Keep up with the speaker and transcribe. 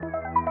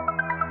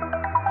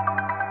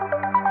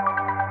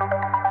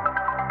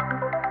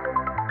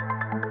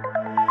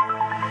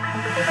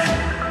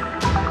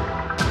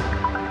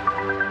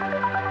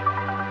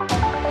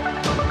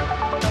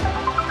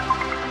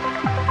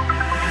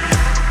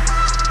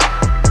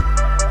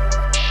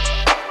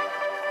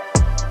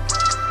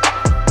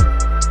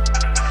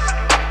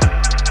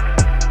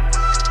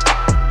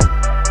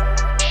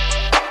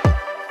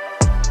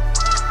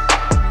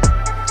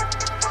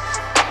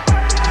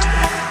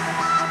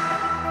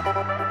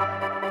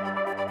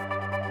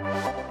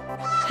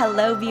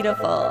Hello,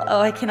 beautiful.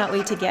 Oh, I cannot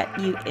wait to get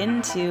you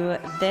into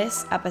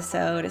this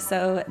episode.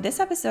 So, this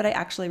episode I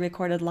actually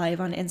recorded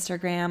live on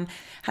Instagram,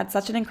 had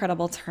such an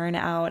incredible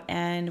turnout,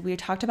 and we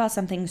talked about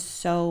something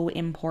so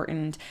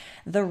important: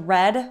 the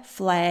red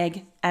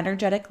flag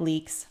energetic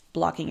leaks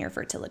blocking your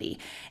fertility.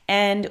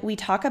 And we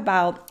talk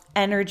about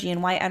energy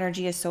and why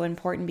energy is so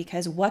important,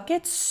 because what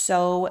gets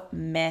so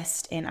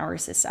missed in our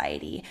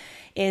society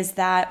is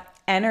that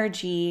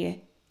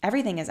energy.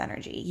 Everything is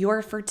energy.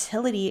 Your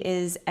fertility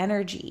is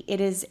energy.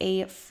 It is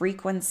a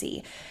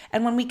frequency.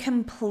 And when we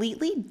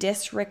completely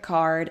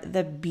disregard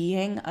the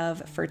being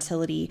of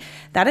fertility,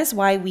 that is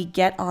why we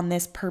get on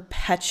this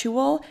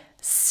perpetual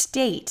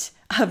state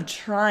of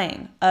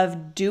trying,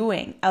 of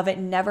doing, of it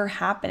never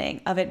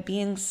happening, of it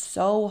being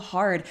so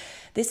hard.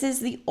 This is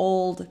the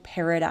old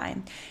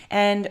paradigm.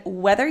 And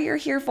whether you're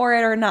here for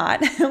it or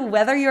not,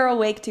 whether you're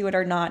awake to it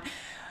or not,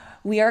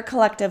 we are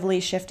collectively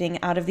shifting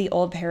out of the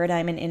old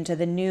paradigm and into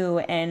the new,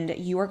 and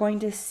you are going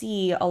to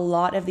see a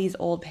lot of these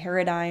old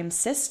paradigm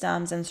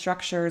systems and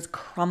structures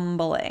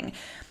crumbling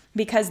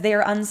because they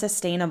are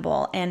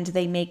unsustainable and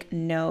they make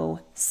no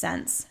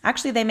sense.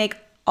 Actually, they make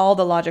all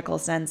the logical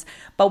sense,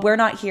 but we're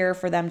not here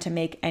for them to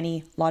make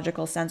any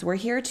logical sense. We're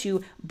here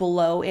to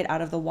blow it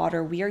out of the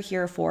water. We are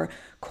here for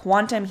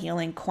quantum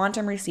healing,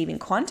 quantum receiving,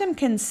 quantum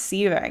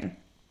conceiving.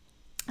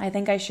 I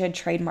think I should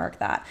trademark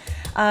that.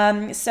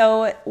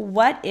 So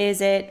what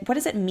is it? What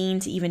does it mean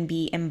to even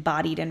be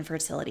embodied in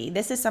fertility?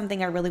 This is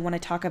something I really want to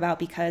talk about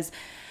because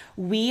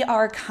we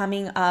are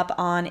coming up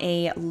on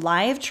a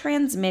live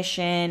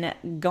transmission,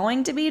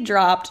 going to be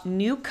dropped,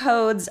 new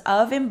codes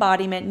of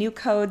embodiment, new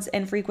codes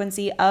and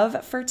frequency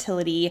of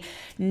fertility,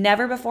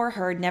 never before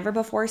heard, never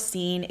before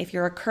seen. If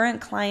you're a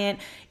current client,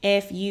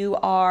 if you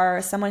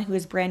are someone who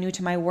is brand new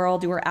to my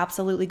world, you are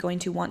absolutely going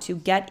to want to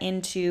get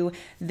into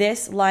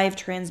this live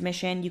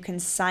transmission. You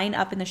can sign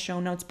up in the show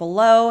notes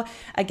below.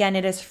 Again,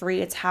 it is free.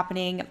 It's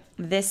happening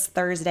this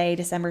Thursday,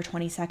 December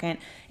 22nd.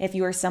 If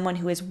you are someone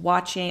who is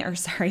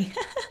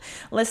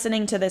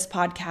listening to this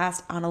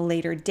podcast on a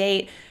later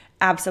date,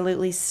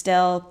 absolutely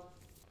still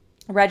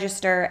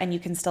register and you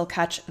can still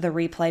catch the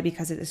replay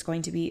because it is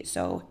going to be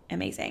so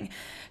amazing.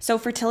 So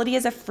fertility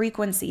is a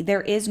frequency.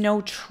 There is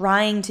no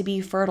trying to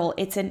be fertile.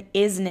 It's an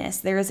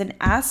isness. There is an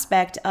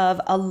aspect of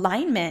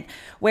alignment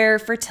where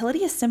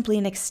fertility is simply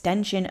an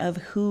extension of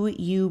who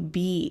you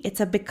be. It's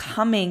a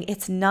becoming.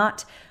 It's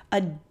not a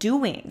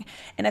doing.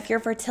 And if your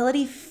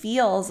fertility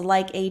feels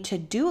like a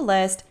to-do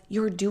list,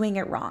 you're doing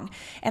it wrong.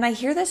 And I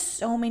hear this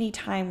so many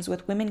times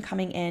with women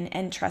coming in,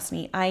 and trust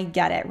me, I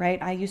get it,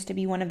 right? I used to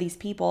be one of these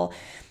people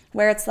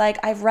where it's like,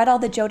 I've read all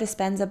the Joe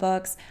Dispenza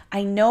books.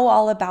 I know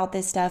all about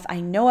this stuff. I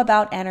know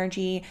about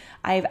energy.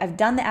 I've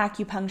done the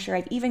acupuncture.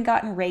 I've even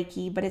gotten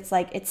Reiki, but it's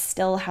like, it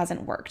still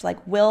hasn't worked.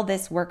 Like, will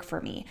this work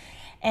for me?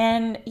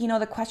 And,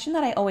 the question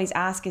that I always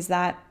ask is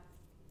that,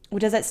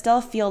 does it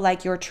still feel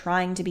like you're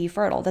trying to be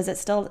fertile? Does it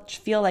still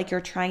feel like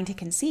you're trying to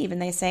conceive? And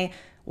they say,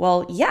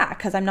 well, yeah,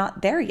 because I'm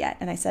not there yet.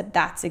 And I said,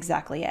 that's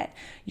exactly it.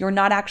 You're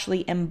not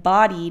actually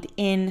embodied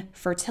in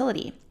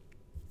fertility.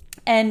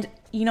 And,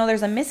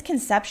 there's a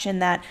misconception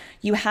that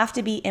you have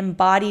to be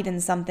embodied in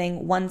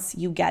something once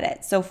you get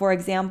it. So for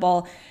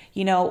example,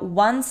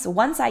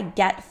 once I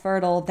get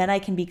fertile, then I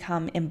can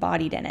become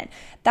embodied in it.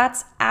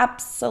 That's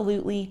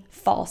absolutely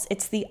false.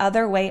 It's the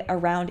other way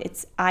around.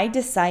 I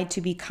decide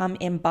to become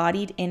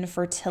embodied in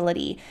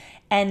fertility,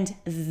 and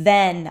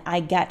then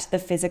I get the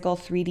physical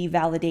 3D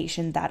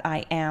validation that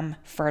I am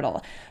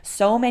fertile.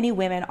 So many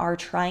women are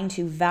trying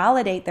to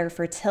validate their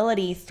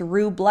fertility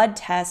through blood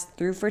tests,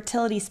 through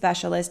fertility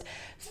specialists,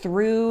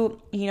 through,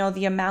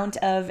 the amount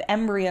of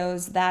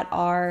embryos that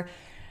are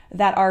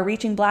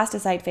reaching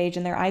blastocyte phase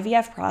in their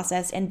IVF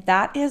process, and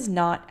that is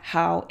not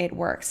how it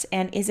works.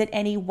 And is it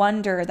any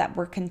wonder that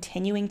we're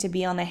continuing to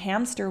be on the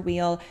hamster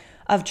wheel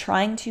of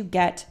trying to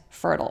get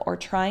fertile or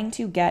trying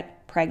to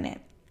get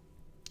pregnant?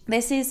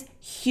 This is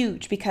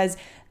huge because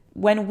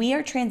when we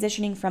are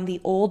transitioning from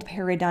the old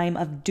paradigm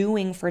of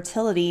doing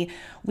fertility,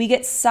 we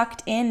get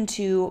sucked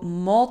into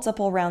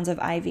multiple rounds of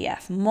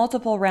IVF,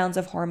 multiple rounds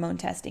of hormone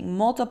testing,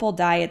 multiple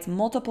diets,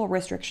 multiple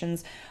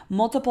restrictions,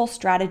 multiple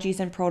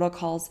strategies and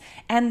protocols.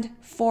 And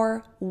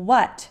for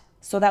what?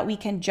 So that we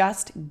can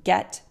just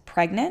get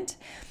pregnant?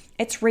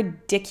 It's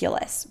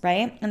ridiculous,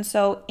 right? And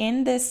so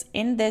in this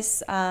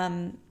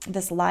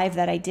live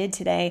that I did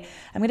today,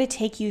 I'm going to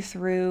take you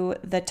through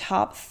the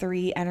top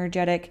 3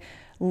 energetic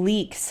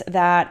leaks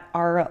that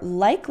you're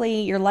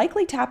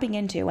likely tapping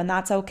into, and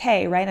that's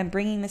okay, right? I'm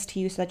bringing this to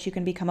you so that you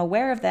can become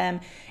aware of them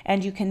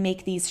and you can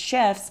make these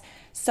shifts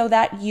so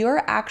that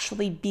you're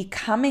actually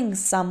becoming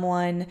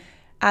someone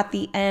at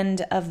the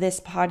end of this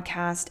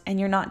podcast, and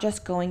you're not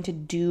just going to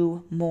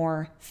do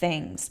more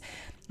things.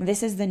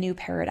 This is the new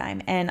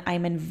paradigm, and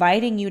I'm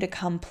inviting you to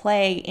come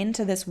play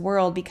into this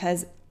world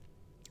because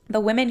the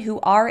women who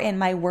are in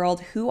my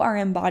world, who are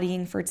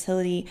embodying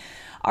fertility,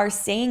 are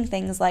saying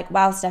things like,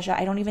 wow, Stesha,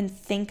 I don't even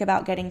think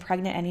about getting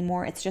pregnant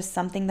anymore. It's just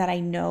something that I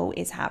know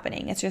is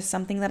happening. It's just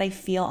something that I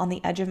feel on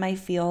the edge of my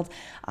field.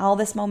 All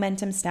this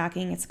momentum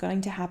stacking, it's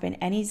going to happen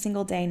any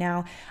single day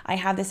now. I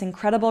have this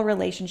incredible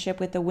relationship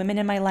with the women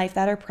in my life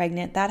that are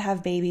pregnant, that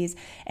have babies.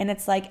 And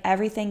it's like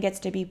everything gets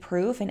to be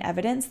proof and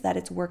evidence that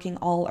it's working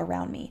all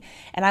around me.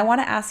 And I want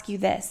to ask you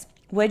this.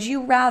 Would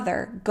you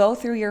rather go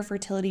through your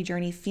fertility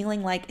journey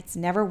feeling like it's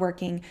never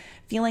working,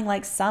 feeling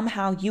like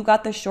somehow you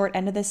got the short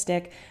end of the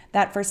stick,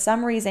 that for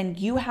some reason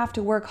you have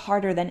to work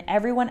harder than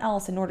everyone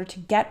else in order to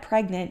get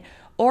pregnant?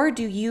 Or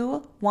do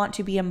you want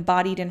to be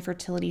embodied in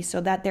fertility so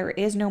that there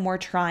is no more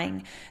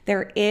trying,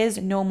 there is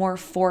no more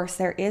force,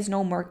 there is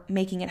no more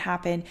making it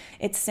happen?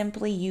 It's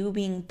simply you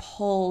being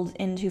pulled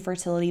into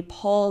fertility,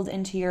 pulled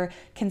into your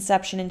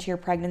conception, into your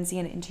pregnancy,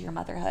 and into your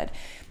motherhood.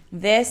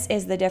 This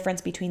is the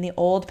difference between the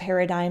old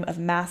paradigm of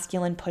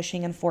masculine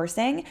pushing and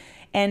forcing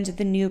and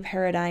the new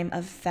paradigm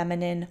of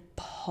feminine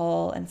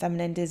pull and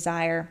feminine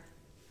desire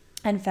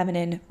and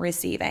feminine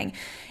receiving.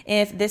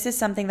 If this is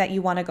something that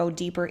you want to go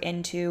deeper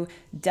into,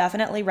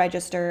 definitely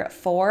register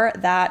for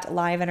that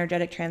live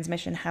energetic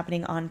transmission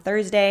happening on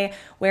Thursday,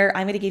 where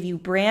I'm going to give you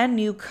brand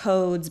new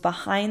codes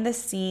behind the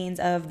scenes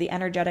of the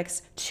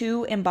energetics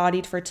to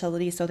embodied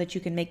fertility so that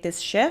you can make this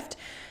shift,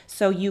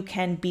 so you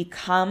can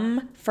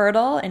become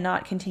fertile and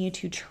not continue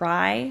to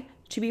try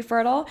to be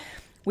fertile.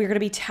 We're going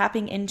to be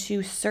tapping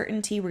into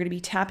certainty. We're going to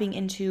be tapping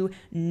into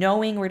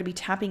knowing. We're going to be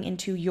tapping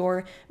into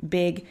your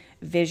big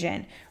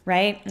vision,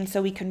 right? And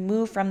so we can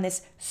move from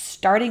this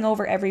starting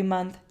over every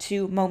month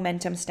to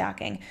momentum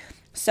stacking.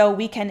 So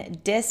we can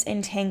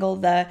disentangle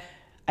the,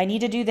 I need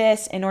to do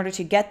this in order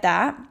to get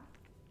that.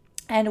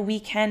 And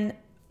we can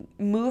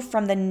move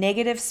from the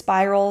negative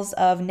spirals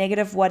of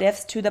negative what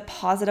ifs to the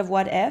positive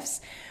what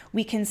ifs.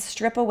 We can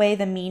strip away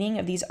the meaning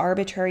of these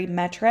arbitrary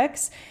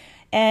metrics.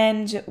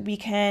 And we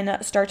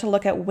can start to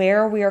look at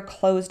where we are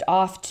closed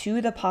off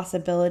to the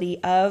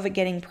possibility of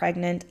getting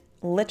pregnant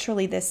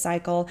literally this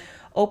cycle.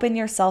 Open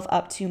yourself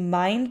up to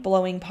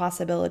mind-blowing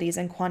possibilities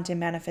and quantum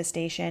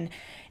manifestation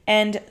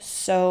and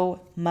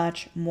so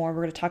much more.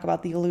 We're going to talk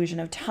about the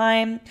illusion of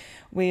time.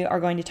 We are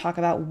going to talk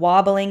about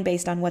wobbling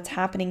based on what's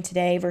happening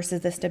today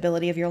versus the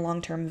stability of your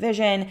long-term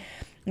vision.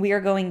 We are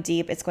going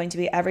deep. It's going to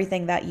be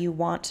everything that you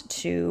want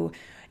to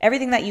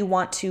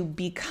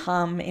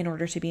become in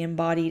order to be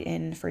embodied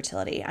in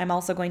fertility. I'm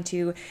also going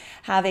to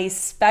have a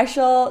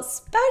special,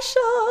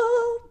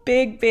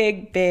 big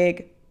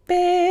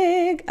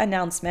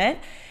announcement.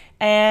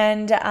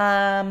 And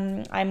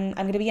I'm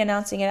going to be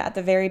announcing it at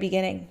the very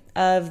beginning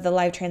of the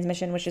live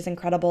transmission, which is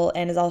incredible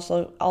and is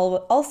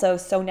also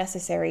so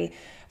necessary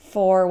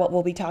for what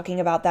we'll be talking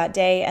about that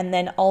day. And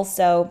then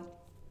also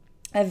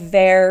a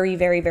very,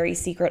 very, very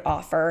secret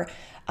offer,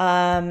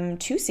 2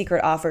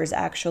 secret offers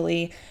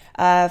actually,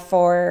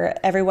 for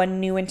everyone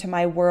new into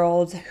my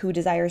world who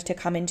desires to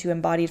come into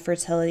embodied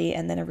fertility,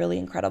 and then a really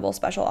incredible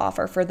special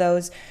offer for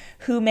those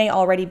who may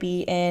already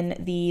be in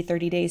the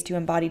 30 Days to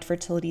Embodied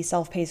Fertility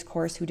self-paced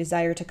course who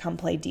desire to come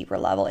play deeper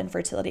level in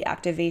fertility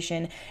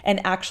activation and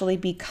actually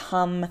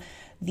become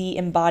the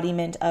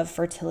embodiment of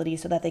fertility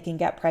so that they can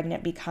get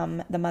pregnant,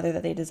 become the mother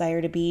that they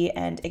desire to be,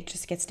 and it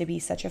just gets to be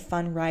such a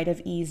fun ride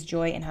of ease,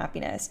 joy, and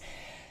happiness.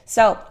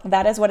 So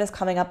that is what is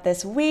coming up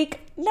this week.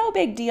 No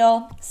big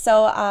deal.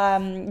 So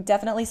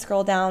definitely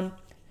scroll down,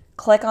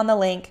 click on the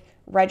link,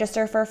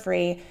 register for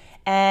free,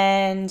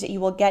 and you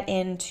will get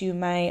into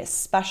my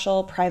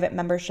special private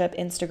membership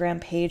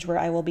Instagram page where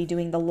I will be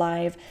doing the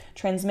live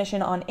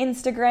transmission on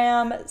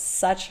Instagram.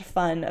 Such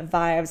fun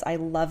vibes. I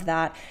love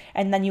that.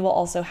 And then you will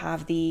also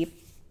have the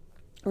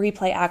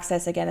replay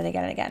access again and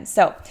again and again.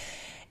 So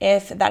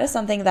if that is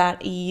something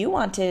that you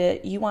want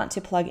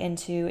to plug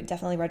into,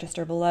 definitely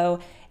register below.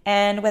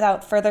 And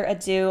without further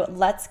ado,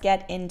 let's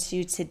get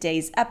into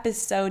today's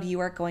episode. You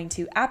are going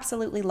to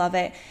absolutely love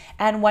it.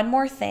 And one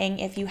more thing,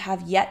 if you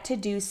have yet to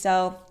do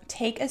so,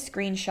 take a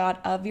screenshot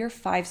of your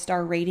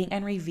 5-star rating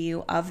and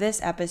review of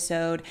this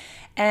episode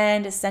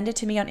and send it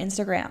to me on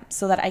Instagram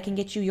so that I can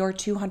get you your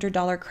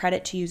 $200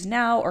 credit to use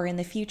now or in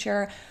the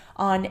future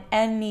on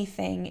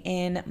anything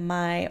in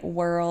my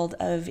world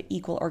of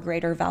equal or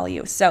greater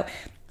value. So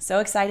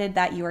excited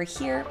that you are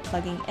here,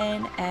 plugging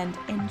in, and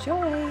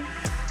enjoy.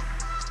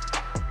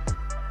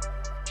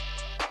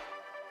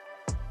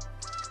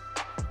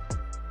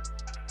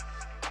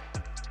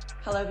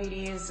 Hello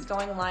beauties,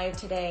 going live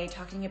today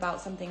talking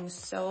about something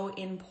so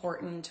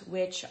important,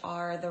 which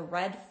are the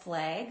red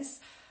flags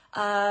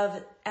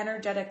of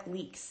energetic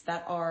leaks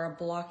that are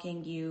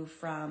blocking you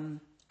from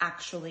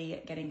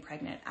actually getting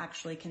pregnant,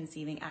 actually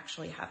conceiving,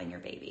 actually having your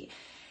baby.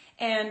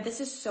 And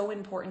this is so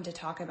important to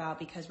talk about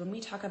because when we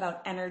talk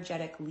about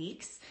energetic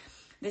leaks,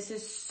 this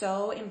is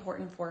so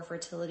important for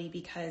fertility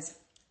because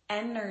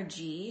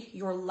energy,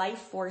 your life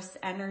force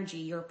energy,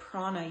 your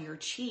prana, your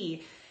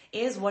chi,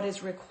 is what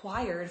is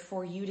required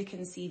for you to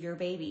conceive your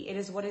baby. It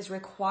is what is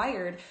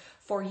required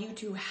for you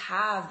to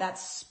have that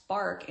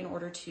spark in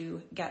order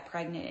to get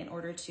pregnant, in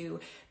order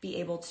to be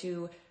able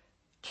to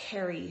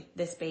carry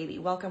this baby.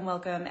 Welcome,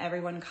 welcome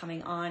everyone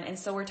coming on. And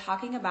so we're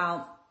talking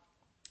about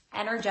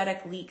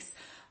energetic leaks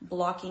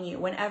blocking you.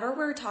 Whenever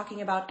we're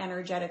talking about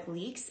energetic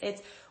leaks,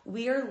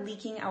 we are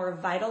leaking our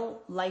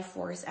vital life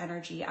force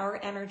energy, our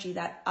energy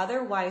that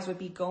otherwise would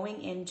be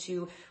going in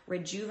to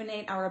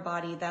rejuvenate our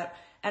body, that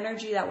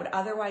energy that would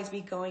otherwise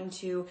be going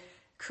to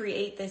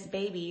create this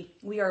baby.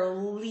 We are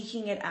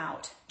leaking it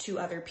out to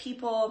other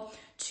people,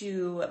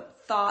 to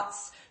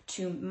thoughts,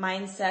 to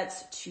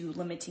mindsets, to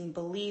limiting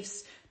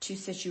beliefs, to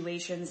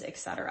situations,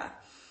 etc.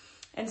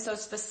 And so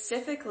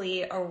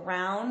specifically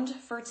around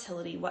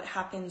fertility, what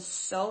happens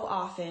so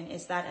often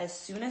is that as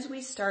soon as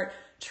we start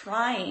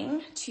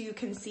trying to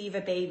conceive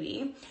a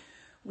baby,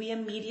 we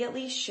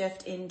immediately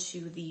shift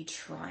into the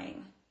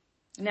trying.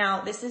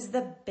 Now, this is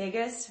the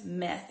biggest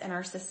myth, and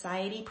our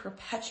society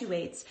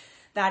perpetuates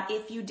that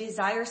if you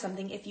desire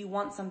something, if you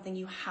want something,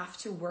 you have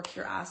to work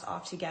your ass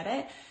off to get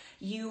it.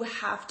 You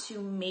have to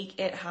make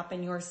it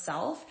happen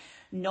yourself.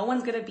 No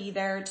one's going to be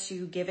there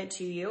to give it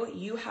to you.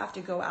 You have to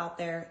go out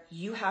there.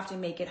 You have to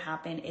make it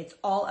happen. It's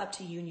all up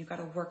to you, and you've got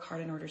to work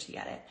hard in order to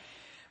get it,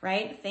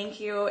 right? Thank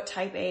you,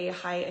 type A,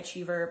 high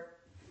achiever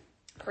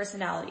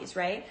personalities,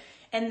 right?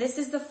 And this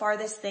is the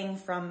farthest thing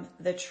from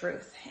the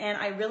truth. And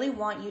I really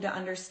want you to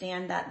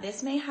understand that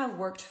this may have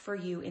worked for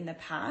you in the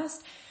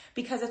past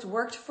because it's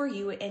worked for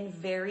you in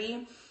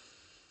very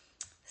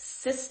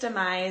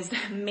systemized,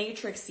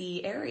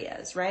 matrixy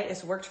areas, right?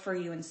 It's worked for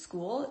you in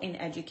school, in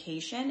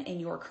education, in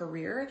your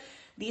career.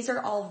 These are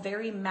all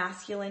very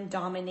masculine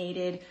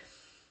dominated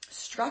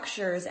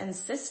structures and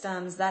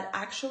systems that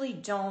actually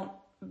don't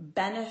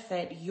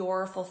benefit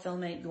your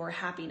fulfillment, your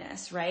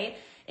happiness, right?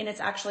 And it's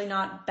actually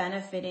not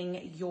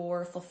benefiting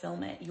your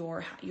fulfillment,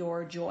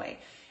 your joy.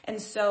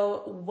 And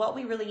so what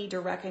we really need to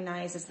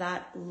recognize is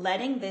that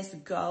letting this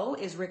go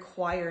is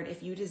required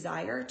if you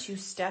desire to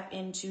step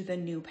into the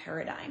new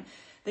paradigm.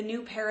 The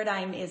new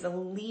paradigm is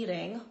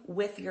leading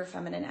with your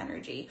feminine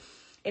energy.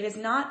 It is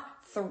not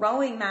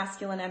throwing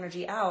masculine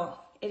energy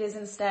out. It is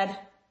instead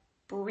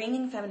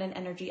bringing feminine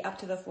energy up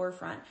to the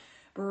forefront,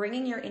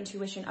 bringing your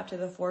intuition up to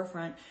the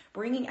forefront,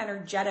 bringing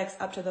energetics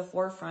up to the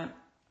forefront,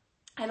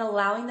 and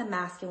allowing the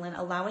masculine,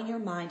 allowing your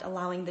mind,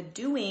 allowing the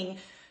doing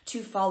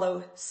to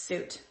follow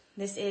suit.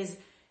 This is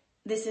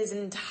an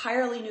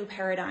entirely new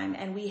paradigm,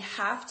 and we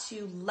have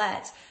to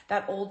let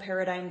that old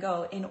paradigm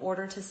go in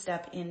order to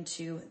step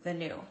into the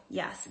new.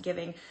 Yes,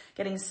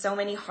 getting so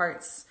many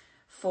hearts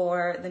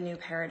for the new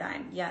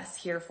paradigm. Yes,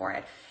 here for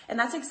it. And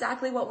that's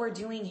exactly what we're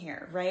doing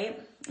here, right?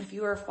 If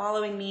you are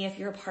following me, if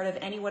you're a part of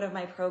any one of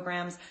my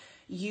programs,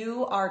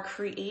 you are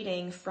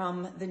creating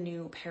from the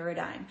new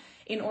paradigm.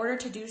 In order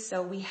to do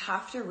so, we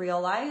have to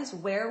realize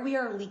where we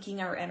are leaking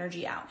our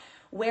energy out,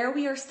 where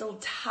we are still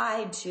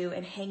tied to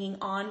and hanging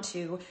on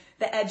to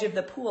the edge of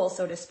the pool,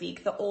 so to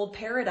speak, the old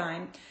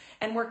paradigm.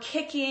 And we're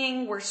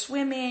kicking, we're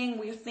swimming,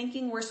 we're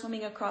thinking we're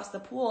swimming across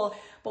the pool,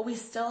 but we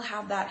still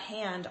have that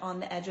hand on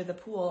the edge of the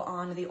pool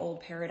on the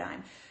old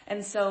paradigm.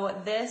 And so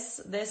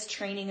this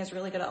training is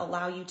really going to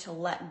allow you to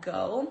let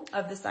go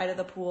of the side of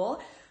the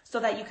pool so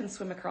that you can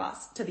swim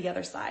across to the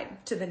other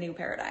side, to the new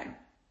paradigm.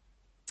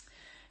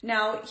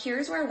 Now,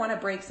 here's where I want to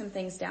break some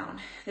things down.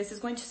 This is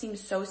going to seem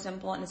so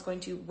simple, and it's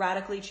going to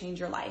radically change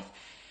your life.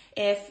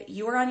 If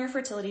you are on your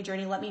fertility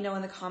journey, let me know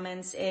in the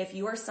comments. If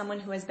you are someone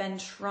who has been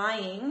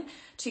trying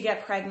to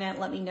get pregnant,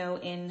 let me know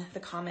in the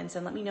comments,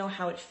 and let me know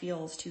how it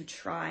feels to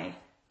try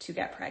to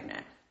get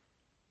pregnant.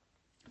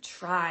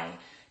 Try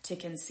to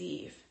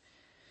conceive.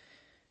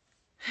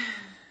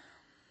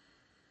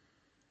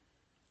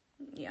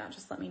 Yeah,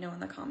 just let me know in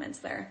the comments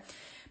there.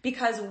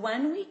 Because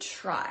when we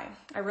try,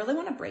 I really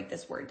want to break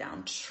this word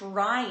down.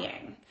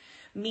 Trying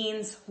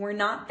means we're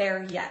not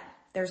there yet.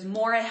 There's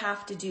more I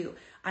have to do.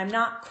 I'm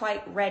not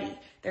quite ready.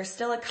 There's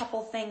still a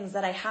couple things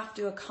that I have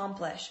to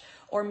accomplish.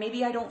 Or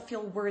maybe I don't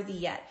feel worthy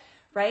yet,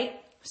 right?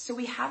 So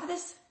we have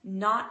this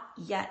not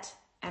yet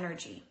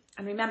energy.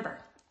 And remember,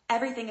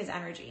 everything is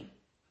energy.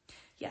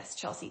 Yes,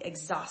 Chelsea,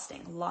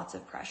 exhausting, lots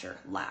of pressure,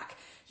 lack.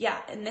 Yeah,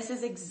 and this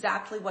is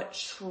exactly what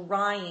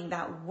trying,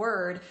 that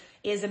word,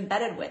 is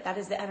embedded with. That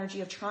is the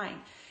energy of trying.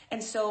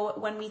 And so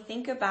when we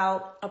think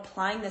about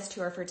applying this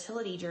to our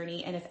fertility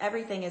journey, and if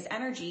everything is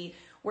energy,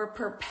 we're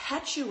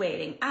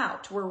perpetuating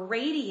out, we're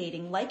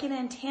radiating like an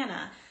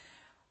antenna,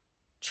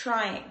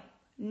 trying,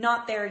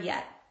 not there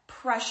yet,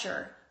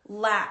 pressure,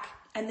 lack,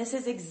 and this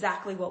is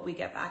exactly what we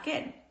get back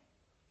in.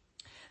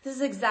 This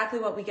is exactly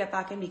what we get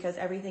back in because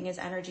everything is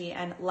energy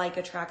and like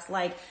attracts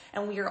like,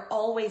 and we are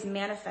always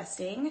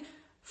manifesting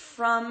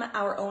from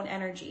our own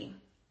energy.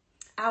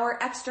 Our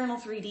external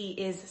 3D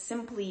is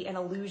simply an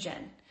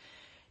illusion.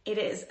 It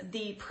is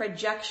the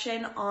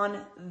projection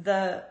on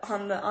the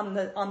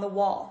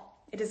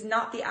wall. It is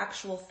not the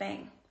actual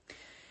thing.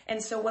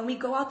 And so when we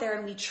go out there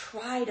and we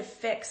try to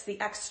fix the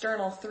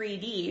external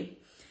 3D,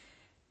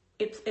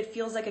 it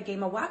feels like a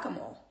game of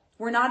whack-a-mole.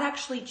 We're not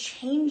actually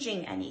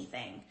changing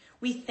anything.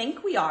 We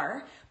think we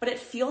are, but it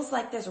feels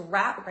like this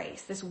rat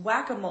race, this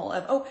whack-a-mole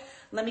of, oh,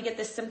 let me get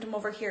this symptom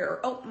over here. Or,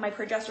 oh, my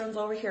progesterone's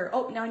over here.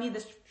 Oh, now I need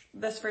this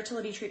this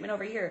fertility treatment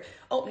over here.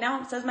 Oh,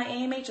 now it says my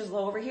AMH is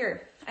low over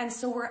here. And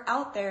so we're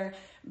out there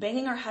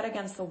banging our head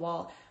against the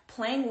wall,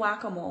 playing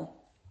whack-a-mole,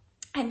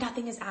 and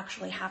nothing is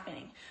actually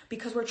happening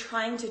because we're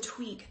trying to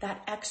tweak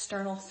that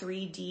external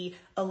 3D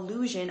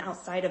illusion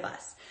outside of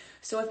us.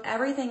 So if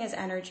everything is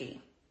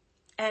energy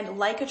and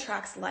like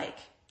attracts like,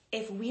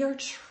 if we are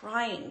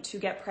trying to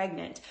get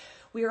pregnant,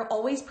 we are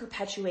always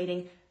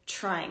perpetuating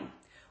trying.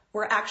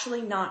 We're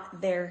actually not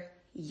there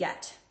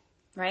yet,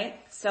 right?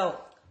 So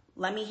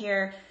let me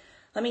hear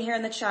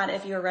in the chat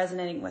if you're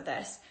resonating with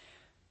this.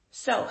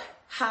 So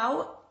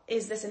how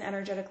is this an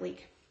energetic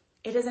leak?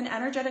 It is an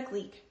energetic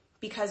leak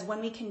because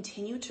when we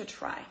continue to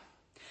try,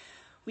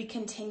 we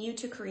continue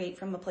to create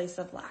from a place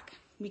of lack.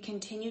 We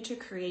continue to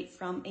create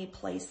from a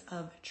place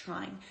of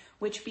trying,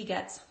 which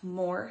begets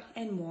more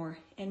and more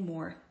and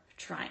more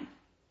trying.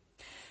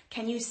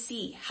 Can you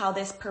see how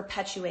this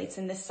perpetuates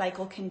and this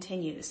cycle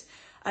continues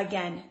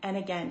again and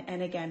again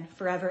and again,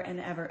 forever and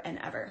ever and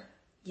ever?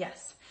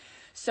 Yes.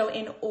 So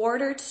in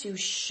order to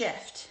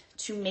shift,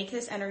 to make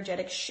this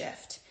energetic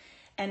shift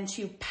and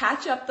to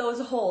patch up those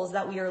holes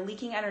that we are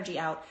leaking energy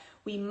out,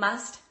 we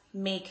must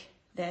make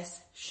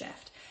this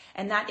shift.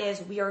 And that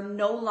is, we are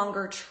no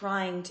longer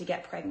trying to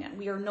get pregnant.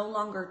 We are no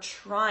longer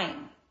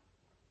trying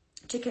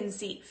to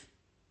conceive.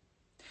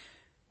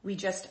 We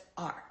just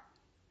are.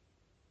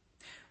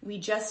 We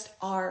just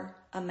are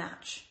a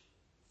match.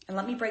 And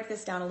let me break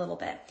this down a little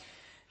bit.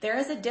 There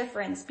is a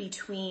difference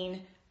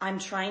between I'm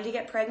trying to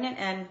get pregnant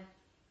and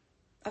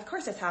of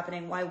course it's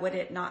happening. Why would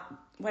it not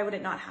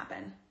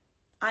happen?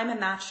 I'm a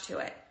match to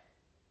it.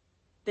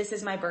 This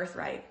is my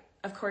birthright.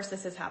 Of course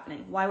this is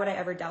happening. Why would I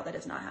ever doubt that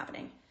it's not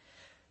happening?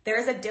 There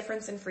is a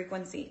difference in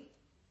frequency.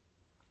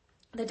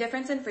 The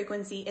difference in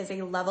frequency is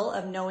a level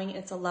of knowing,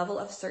 it's a level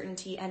of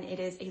certainty, and it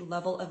is a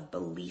level of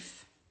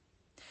belief.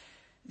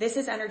 This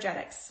is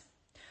energetics.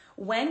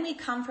 When we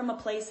come from a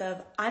place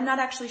of, I'm not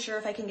actually sure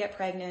if I can get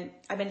pregnant.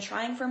 I've been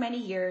trying for many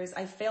years.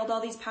 I've failed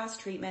all these past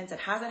treatments. It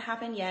hasn't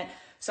happened yet.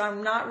 So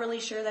I'm not really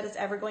sure that it's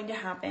ever going to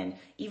happen,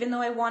 even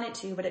though I want it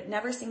to, but it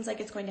never seems like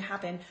it's going to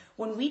happen.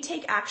 When we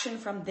take action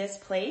from this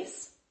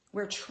place,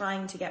 we're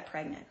trying to get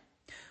pregnant.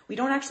 We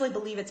don't actually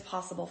believe it's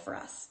possible for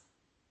us.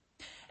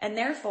 And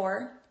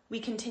therefore, we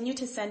continue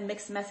to send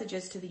mixed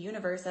messages to the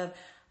universe of,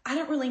 I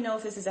don't really know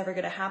if this is ever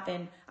going to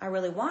happen. I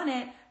really want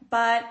it,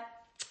 but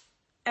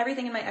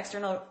everything in my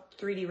external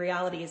 3D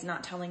reality is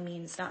not telling me,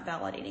 it's not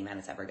validating that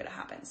it's ever going to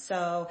happen.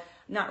 So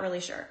not really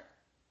sure.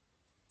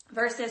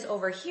 Versus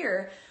over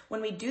here,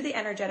 when we do the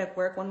energetic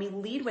work, when we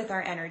lead with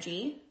our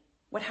energy,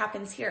 what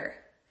happens here?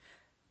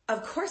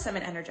 Of course I'm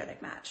an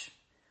energetic match.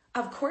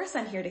 Of course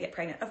I'm here to get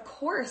pregnant. Of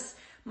course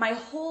my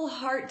whole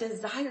heart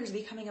desires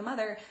becoming a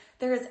mother.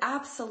 There is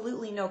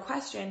absolutely no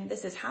question.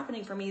 This is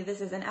happening for me. This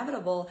is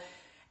inevitable.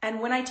 And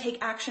when I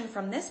take action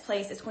from this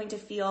place, it's going to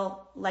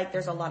feel like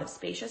there's a lot of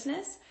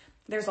spaciousness.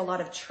 There's a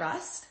lot of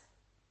trust.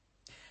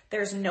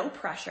 There's no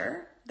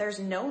pressure. There's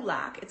no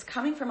lack. It's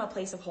coming from a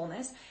place of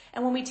wholeness.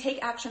 And when we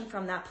take action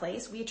from that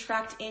place, we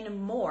attract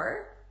in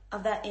more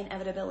of that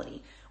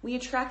inevitability. We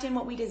attract in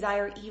what we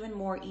desire even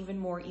more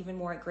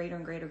at greater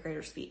and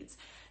greater speeds.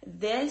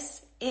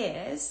 This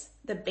is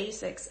the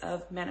basics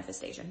of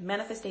manifestation.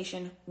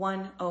 Manifestation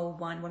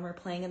 101 when we're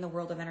playing in the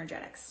world of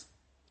energetics.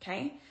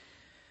 Okay?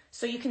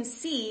 So you can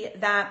see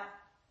that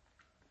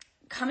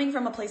coming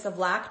from a place of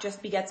lack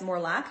just begets more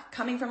lack.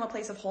 Coming from a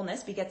place of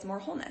wholeness begets more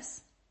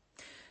wholeness.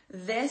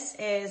 This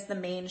is the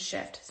main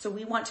shift. So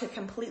we want to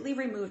completely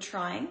remove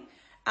trying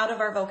out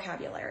of our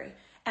vocabulary.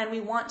 And we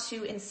want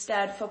to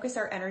instead focus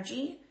our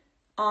energy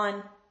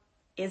on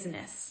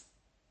isness,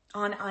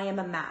 on I am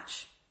a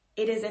match.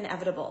 It is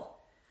inevitable.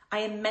 I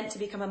am meant to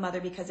become a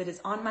mother because it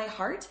is on my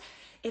heart.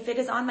 If it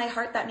is on my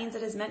heart, that means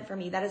it is meant for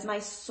me. That is my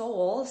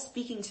soul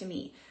speaking to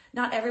me.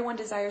 Not everyone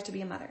desires to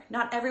be a mother.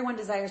 Not everyone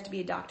desires to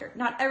be a doctor.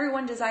 Not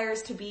everyone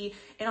desires to be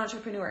an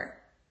entrepreneur.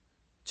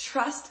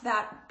 Trust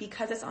that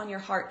because it's on your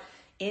heart,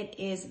 it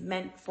is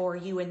meant for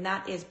you. And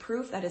that is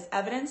proof, that is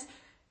evidence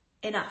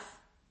enough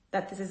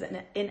that this is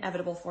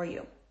inevitable for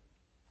you.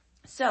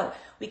 So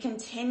we can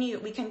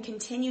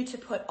continue to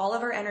put all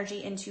of our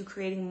energy into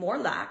creating more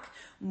lack,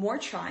 more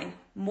trying,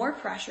 more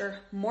pressure,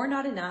 more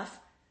not enough,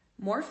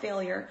 more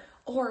failure,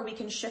 or we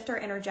can shift our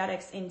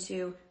energetics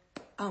into,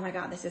 oh my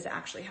God, this is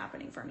actually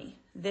happening for me.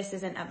 This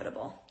is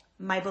inevitable.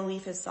 My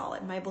belief is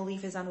solid. My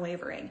belief is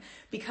unwavering.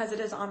 Because it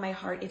is on my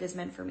heart, it is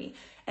meant for me.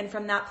 And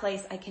from that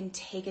place, I can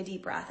take a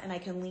deep breath and I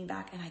can lean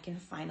back and I can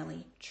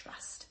finally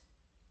trust.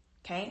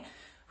 Okay?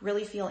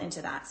 Really feel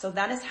into that. So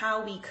that is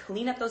how we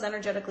clean up those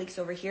energetic leaks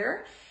over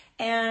here.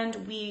 And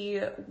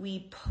we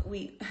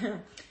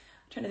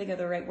trying to think of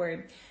the right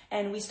word.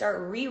 And we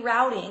start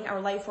rerouting our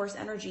life force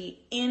energy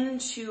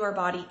into our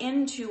body,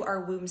 into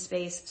our womb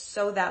space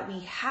so that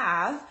we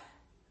have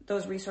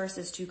those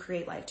resources to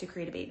create life, to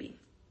create a baby.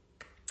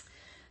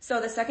 So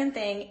the second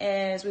thing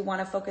is we want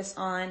to focus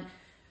on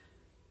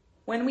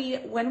when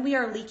we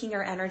are leaking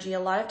our energy, a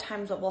lot of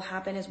times what will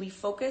happen is we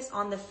focus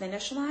on the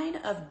finish line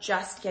of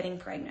just getting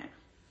pregnant,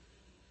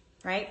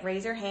 right?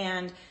 Raise your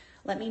hand.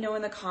 Let me know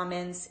in the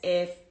comments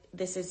if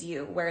this is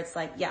you, where it's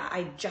like, yeah,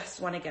 I just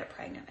want to get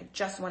pregnant. I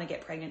just want to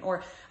get pregnant,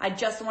 or I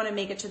just want to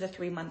make it to the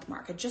 3-month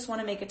mark. I just want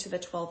to make it to the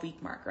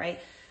 12-week mark, right?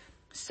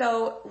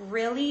 So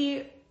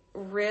really,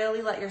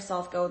 really let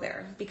yourself go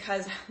there,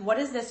 because what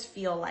does this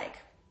feel like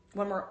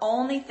when we're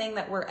only thing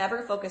that we're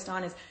ever focused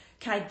on is,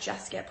 can I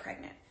just get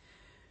pregnant?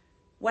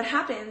 What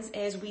happens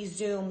is we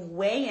zoom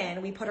way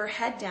in, we put our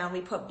head down,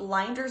 we put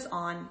blinders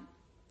on,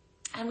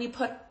 and we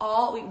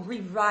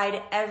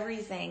ride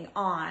everything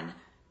on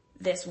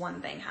this one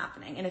thing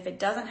happening. And if it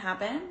doesn't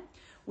happen,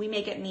 we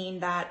make it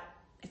mean that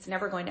it's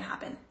never going to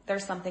happen.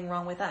 There's something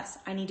wrong with us.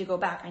 I need to go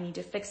back. I need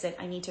to fix it.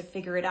 I need to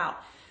figure it out.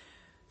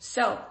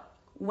 So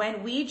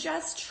when we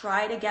just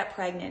try to get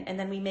pregnant and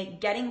then we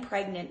make getting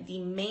pregnant the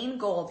main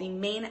goal, the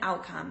main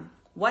outcome,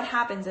 what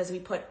happens is we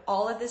put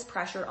all of this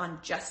pressure on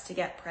just to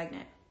get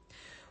pregnant.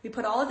 We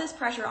put all of this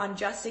pressure on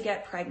just to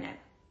get pregnant.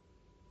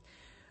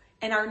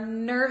 And our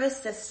nervous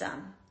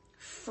system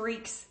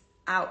freaks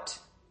out.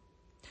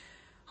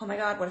 Oh my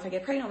God, what if I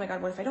get pregnant? Oh my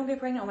God, what if I don't get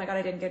pregnant? Oh my God,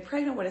 I didn't get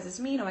pregnant. What does this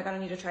mean? Oh my God, I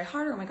need to try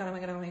harder. Oh my God, oh my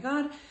God, oh my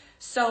God.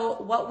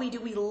 So what we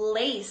do, we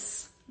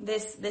lace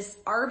this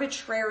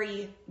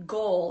arbitrary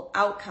goal,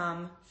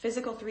 outcome,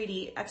 physical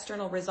 3D,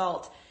 external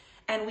result,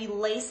 and we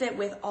lace it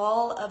with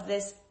all of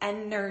this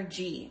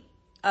energy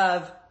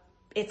of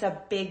it's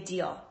a big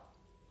deal.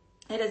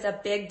 It is a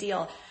big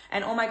deal.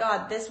 And oh my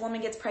God, this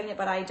woman gets pregnant,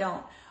 but I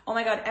don't. Oh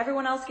my God,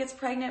 everyone else gets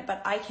pregnant,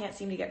 but I can't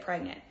seem to get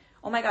pregnant.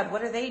 Oh my God,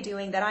 what are they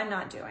doing that I'm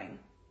not doing?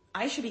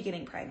 I should be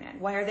getting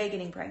pregnant. Why are they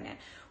getting pregnant?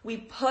 We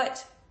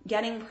put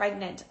getting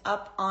pregnant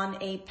up on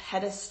a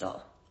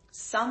pedestal,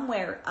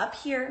 somewhere up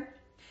here,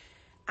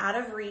 out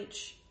of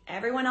reach.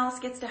 Everyone else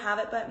gets to have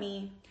it but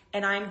me,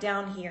 and I'm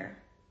down here.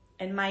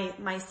 And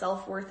my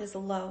self-worth is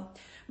low.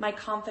 My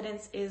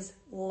confidence is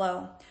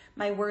low.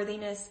 My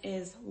worthiness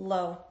is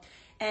low.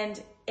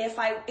 And if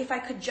I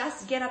could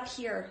just get up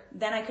here,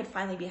 then I could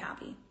finally be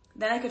happy.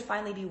 Then I could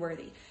finally be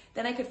worthy.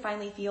 Then I could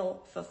finally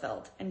feel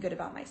fulfilled and good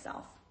about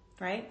myself,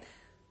 right?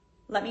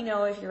 Let me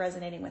know if you're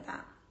resonating with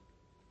that.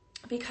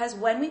 Because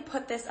when we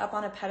put this up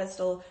on a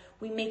pedestal,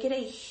 we make it a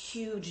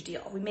huge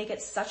deal. We make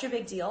it such a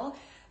big deal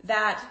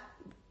that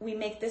we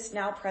make this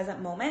now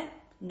present moment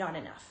not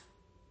enough.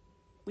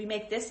 We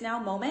make this now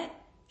moment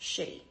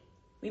shitty.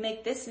 We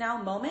make this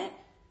now moment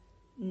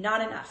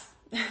not enough.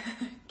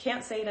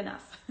 Can't say it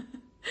enough.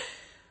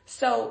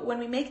 So when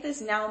we make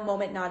this now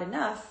moment not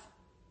enough,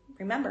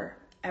 remember,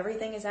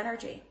 everything is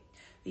energy.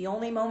 The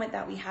only moment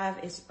that we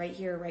have is right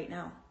here, right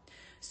now.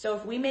 So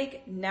if we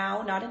make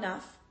now not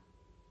enough,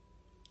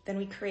 then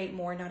we create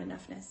more not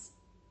enoughness.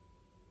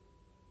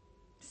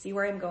 See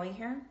where I'm going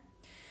here?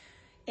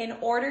 In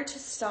order to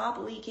stop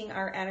leaking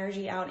our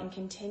energy out and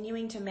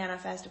continuing to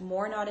manifest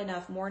more not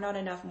enough, more not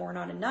enough, more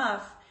not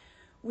enough,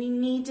 we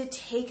need to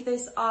take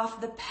this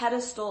off the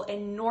pedestal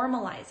and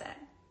normalize it.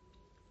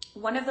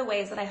 One of the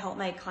ways that I help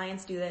my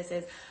clients do this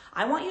is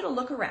I want you to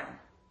look around.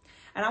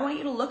 And I want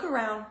you to look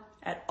around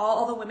at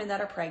all the women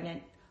that are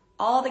pregnant,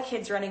 all the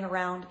kids running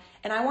around,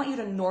 and I want you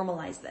to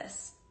normalize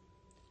this.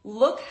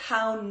 Look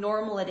how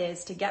normal it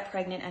is to get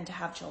pregnant and to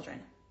have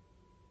children.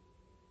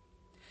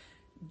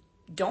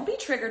 Don't be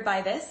triggered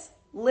by this.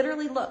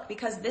 Literally look,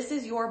 because this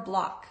is your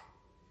block.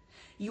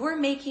 You are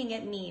making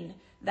it mean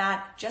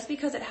that just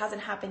because it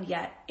hasn't happened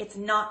yet, it's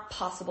not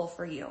possible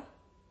for you.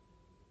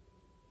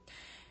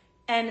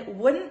 And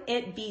wouldn't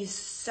it be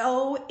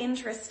so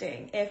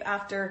interesting if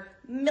after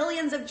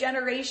millions of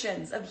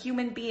generations of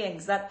human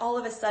beings that all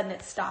of a sudden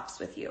it stops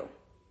with you?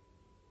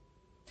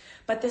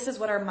 But this is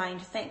what our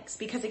mind thinks,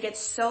 because it gets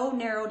so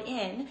narrowed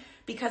in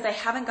because I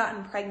haven't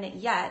gotten pregnant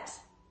yet.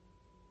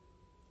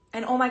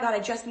 And oh my God, I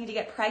just need to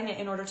get pregnant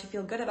in order to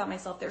feel good about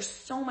myself. There's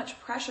so much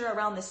pressure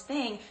around this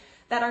thing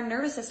that our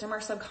nervous system, our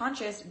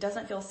subconscious,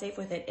 doesn't feel safe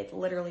with it. It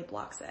literally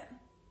blocks it.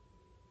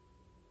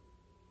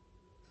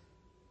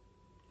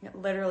 It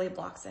literally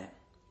blocks it.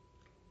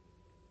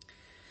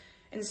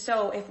 And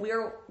so if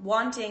we're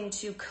wanting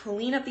to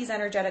clean up these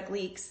energetic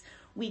leaks,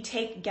 we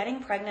take getting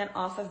pregnant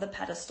off of the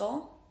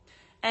pedestal.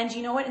 And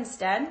you know what?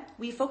 Instead,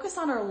 we focus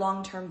on our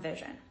long-term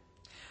vision.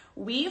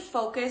 We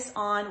focus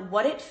on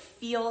what it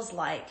feels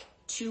like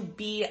to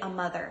be a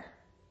mother.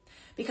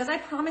 Because I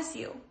promise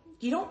you,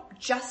 you don't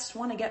just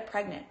want to get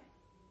pregnant.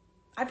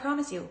 I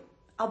promise you,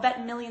 I'll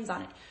bet millions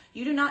on it.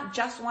 You do not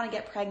just want to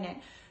get pregnant.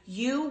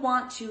 You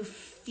want to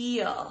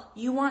feel,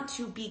 you want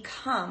to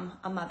become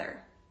a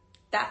mother.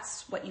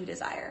 That's what you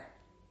desire.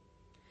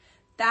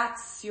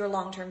 That's your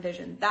long-term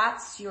vision.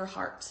 That's your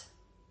heart.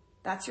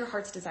 That's your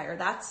heart's desire.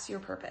 That's your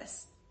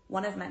purpose.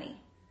 One of many.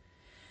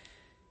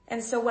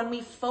 And so when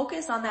we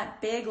focus on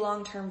that big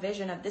long-term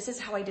vision of this is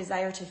how I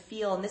desire to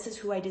feel and this is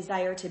who I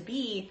desire to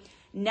be,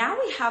 now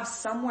we have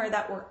somewhere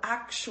that we're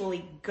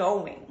actually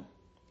going.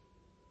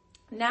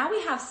 Now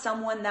we have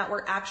someone that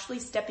we're actually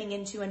stepping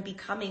into and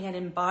becoming and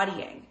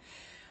embodying.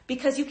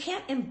 Because you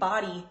can't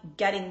embody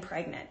getting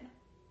pregnant.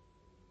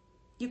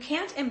 You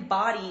can't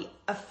embody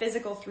a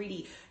physical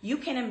 3D. You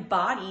can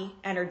embody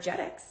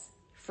energetics,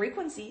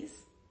 frequencies,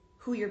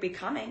 who you're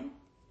becoming.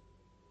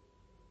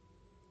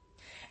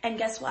 And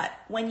guess what?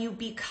 When you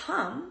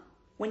become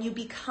when you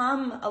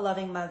become a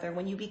loving mother,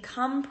 when you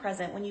become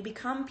present, when you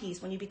become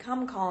peace, when you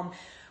become calm,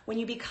 when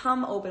you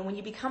become open, when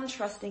you become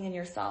trusting in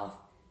yourself,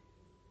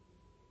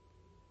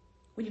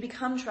 when you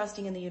become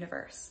trusting in the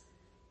universe,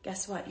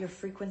 guess what? Your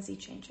frequency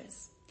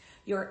changes.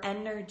 Your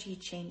energy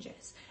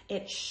changes.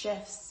 It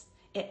shifts.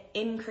 It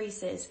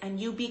increases. And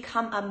you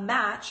become a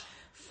match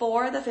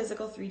for the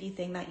physical 3D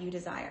thing that you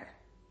desire.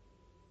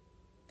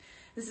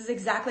 This is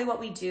exactly what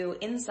we do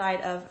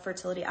inside of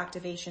fertility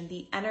activation,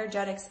 the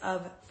energetics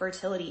of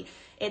fertility.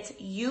 It's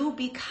you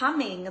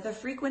becoming the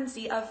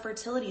frequency of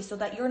fertility so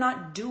that you're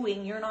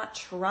not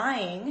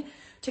trying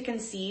to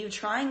conceive,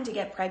 trying to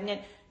get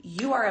pregnant.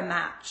 You are a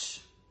match.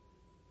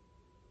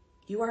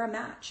 You are a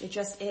match. It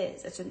just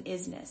is. It's an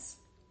isness.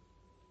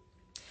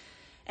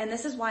 And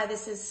this is why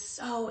this is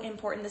so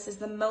important. This is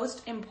the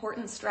most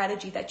important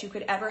strategy that you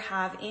could ever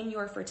have in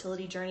your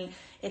fertility journey.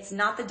 It's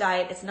not the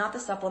diet. It's not the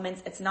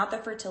supplements. It's not the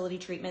fertility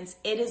treatments.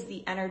 It is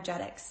the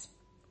energetics.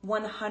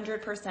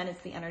 100%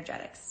 it's the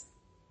energetics.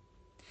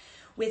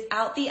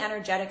 Without the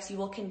energetics, you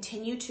will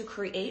continue to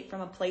create from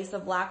a place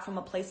of lack, from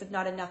a place of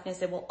not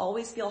enoughness. It will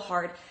always feel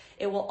hard.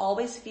 It will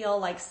always feel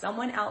like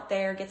someone out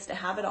there gets to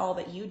have it all,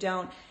 but you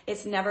don't.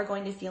 It's never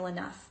going to feel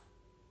enough.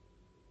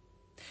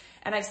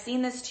 And I've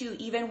seen this too,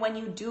 even when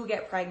you do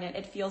get pregnant,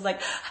 it feels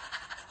like,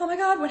 oh my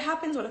God, what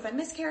happens? What if I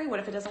miscarry?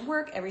 What if it doesn't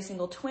work? Every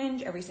single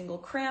twinge, every single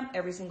cramp,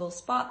 every single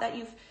spot that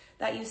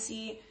you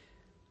see.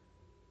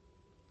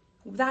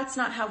 That's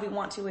not how we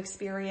want to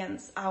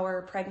experience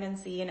our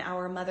pregnancy and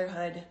our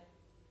motherhood.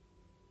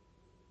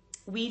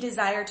 We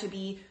desire to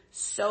be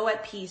so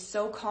at peace,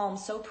 so calm,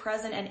 so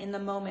present and in the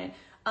moment,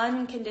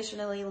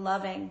 unconditionally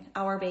loving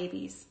our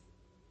babies,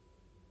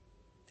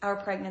 our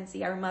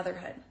pregnancy, our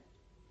motherhood.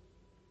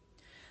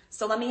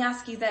 So let me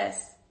ask you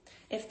this.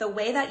 If the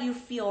way that you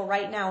feel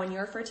right now in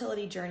your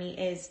fertility journey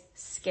is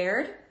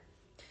scared,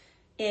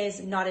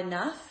 is not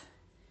enough,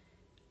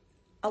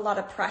 a lot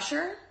of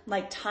pressure,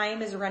 like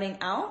time is running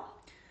out,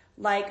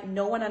 like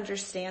no one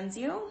understands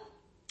you,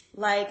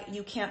 like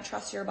you can't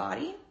trust your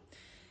body,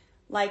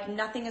 like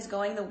nothing is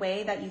going the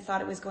way that you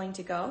thought it was going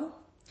to go,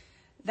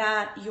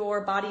 that your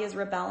body is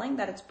rebelling,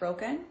 that it's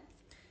broken,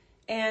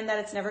 and that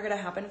it's never going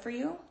to happen for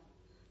you,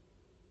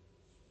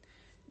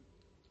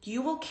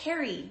 you will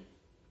carry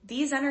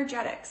these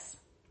energetics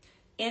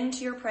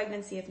into your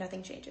pregnancy if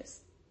nothing changes.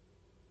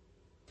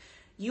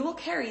 You will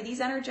carry these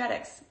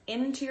energetics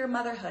into your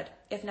motherhood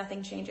if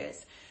nothing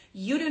changes.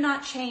 You do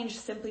not change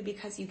simply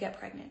because you get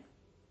pregnant.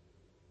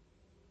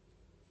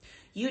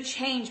 You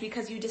change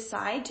because you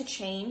decide to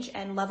change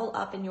and level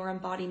up in your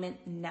embodiment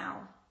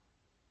now.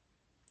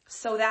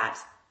 So that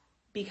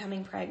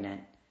becoming pregnant,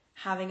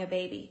 having a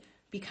baby,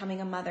 becoming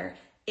a mother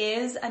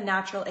is a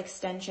natural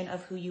extension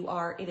of who you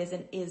are. It is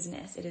an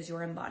isness. It is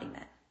your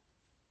embodiment.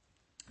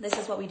 This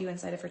is what we do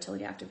inside of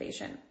fertility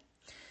activation.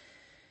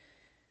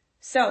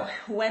 So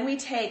when we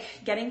take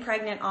getting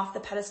pregnant off the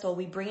pedestal,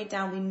 we bring it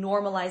down, we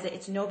normalize it.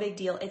 It's no big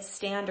deal. It's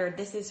standard.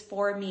 This is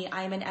for me.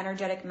 I am an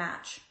energetic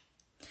match.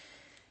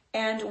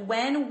 And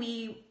when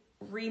we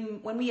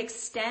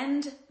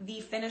extend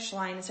the finish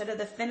line, instead of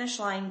the finish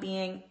line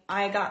being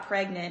I got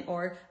pregnant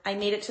or I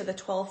made it to the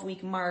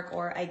 12-week mark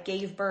or I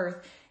gave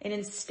birth, and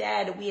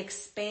instead we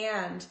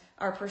expand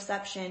our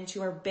perception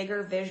to our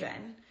bigger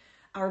vision,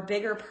 our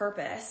bigger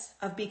purpose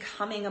of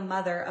becoming a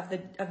mother,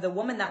 of the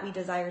woman that we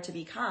desire to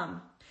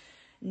become.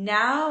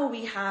 Now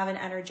we have an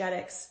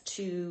energetics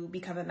to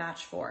become a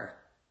match for,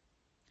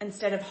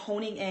 instead of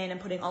honing in and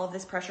putting all of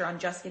this pressure on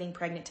just getting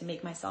pregnant to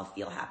make myself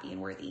feel happy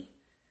and worthy.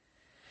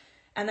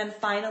 And then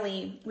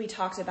finally, we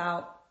talked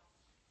about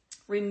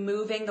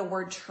removing the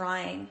word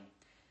trying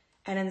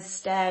and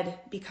instead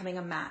becoming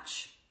a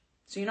match.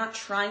 So you're not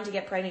trying to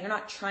get pregnant. You're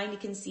not trying to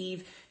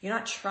conceive. You're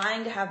not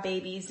trying to have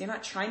babies. You're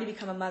not trying to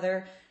become a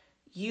mother.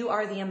 You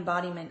are the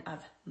embodiment of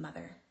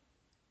mother.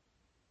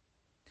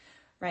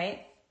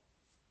 Right?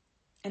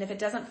 And if it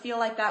doesn't feel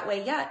like that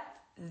way yet,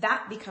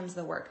 that becomes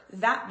the work.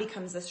 That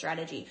becomes the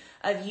strategy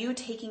of you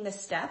taking the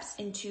steps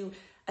into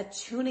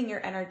attuning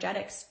your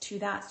energetics to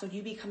that so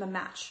you become a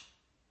match.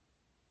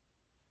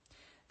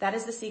 That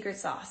is the secret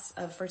sauce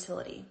of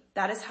fertility.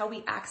 That is how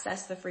we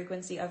access the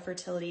frequency of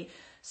fertility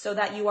so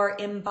that you are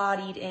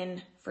embodied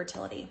in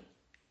fertility.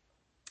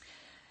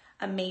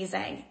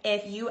 Amazing.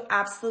 If you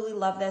absolutely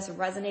love this,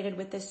 resonated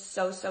with this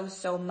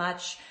so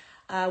much,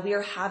 we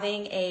are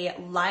having a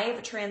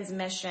live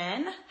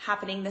transmission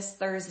happening this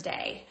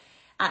Thursday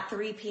at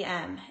 3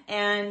 p.m.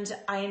 And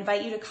I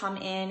invite you to come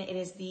in. It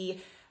is the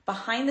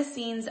behind the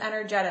scenes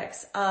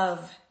energetics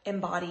of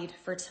embodied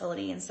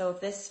fertility. And so if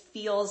this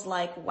feels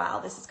like, wow,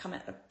 this is coming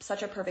at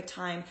such a perfect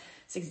time,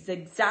 it's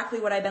exactly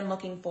what I've been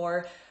looking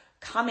for,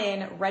 come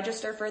in,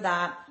 register for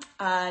that,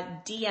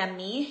 DM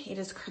me.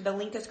 The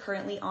link is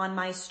currently on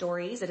my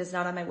stories. It is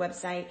not on my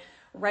website.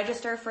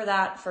 Register for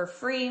that for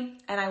free,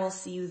 and I will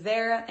see you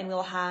there, and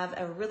we'll have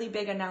a really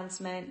big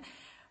announcement.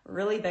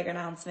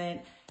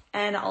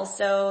 And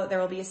also there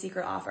will be a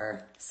secret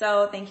offer.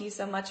 So thank you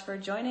so much for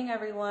joining,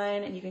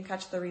 everyone, and you can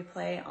catch the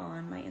replay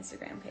on my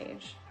Instagram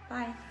page.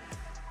 Bye.